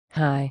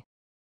Hi.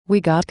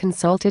 We got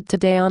consulted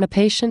today on a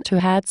patient who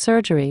had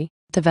surgery,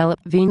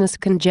 developed venous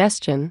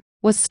congestion,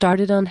 was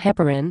started on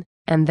heparin,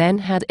 and then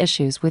had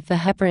issues with the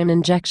heparin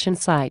injection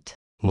site.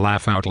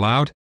 Laugh out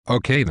loud?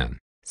 Okay then.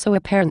 So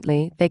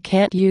apparently they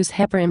can't use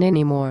heparin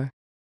anymore.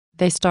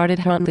 They started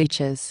her on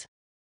leeches.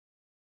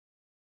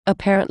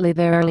 Apparently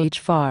there are leech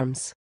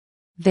farms.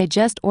 They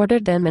just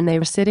ordered them and they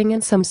were sitting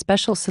in some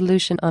special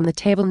solution on the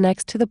table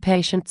next to the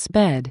patient's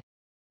bed.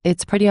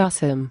 It's pretty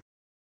awesome.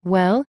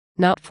 Well,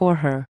 not for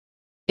her.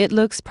 It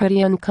looks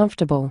pretty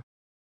uncomfortable.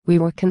 We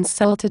were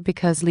consulted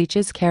because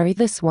leeches carry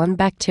this one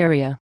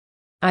bacteria.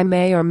 I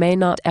may or may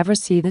not ever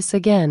see this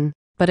again,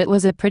 but it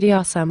was a pretty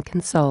awesome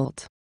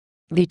consult.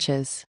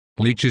 Leeches.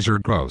 Leeches are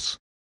gross.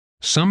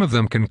 Some of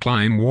them can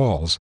climb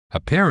walls,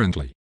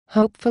 apparently.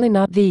 Hopefully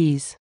not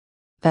these.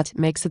 That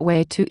makes it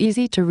way too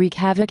easy to wreak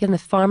havoc in the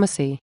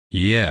pharmacy.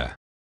 Yeah.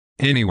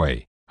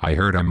 Anyway, I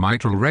heard a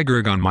mitral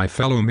regurg on my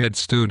fellow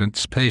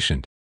med-student's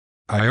patient.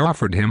 I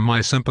offered him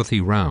my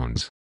sympathy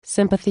rounds.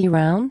 Sympathy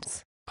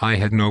rounds? I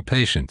had no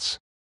patients.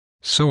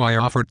 So I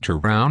offered to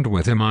round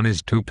with him on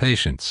his 2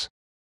 patients.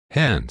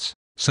 Hence,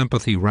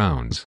 sympathy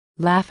rounds.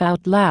 Laugh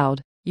out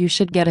loud, you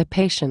should get a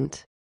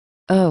patient.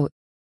 Oh.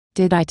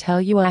 Did I tell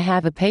you I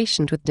have a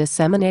patient with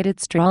disseminated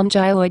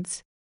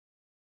strongyloides?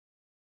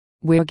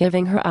 We're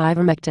giving her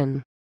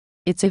ivermectin.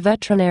 It's a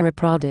veterinary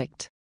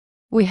product.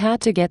 We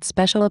had to get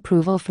special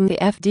approval from the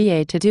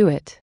FDA to do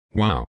it.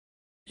 Wow.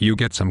 You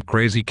get some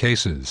crazy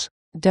cases.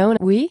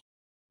 Don't we?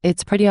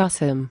 It's pretty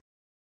awesome.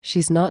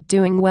 She's not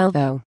doing well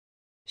though.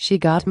 She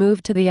got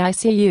moved to the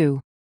ICU.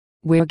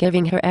 We're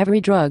giving her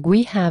every drug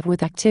we have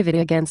with activity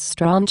against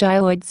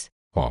strongyloids.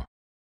 Oh.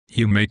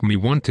 You make me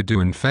want to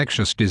do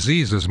infectious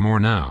diseases more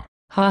now.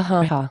 Ha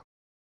ha ha.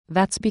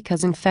 That's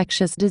because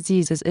infectious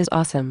diseases is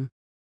awesome.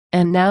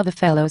 And now the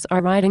fellows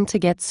are writing to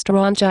get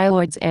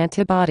strongyloids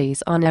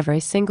antibodies on every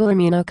single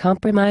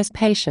immunocompromised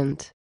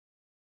patient.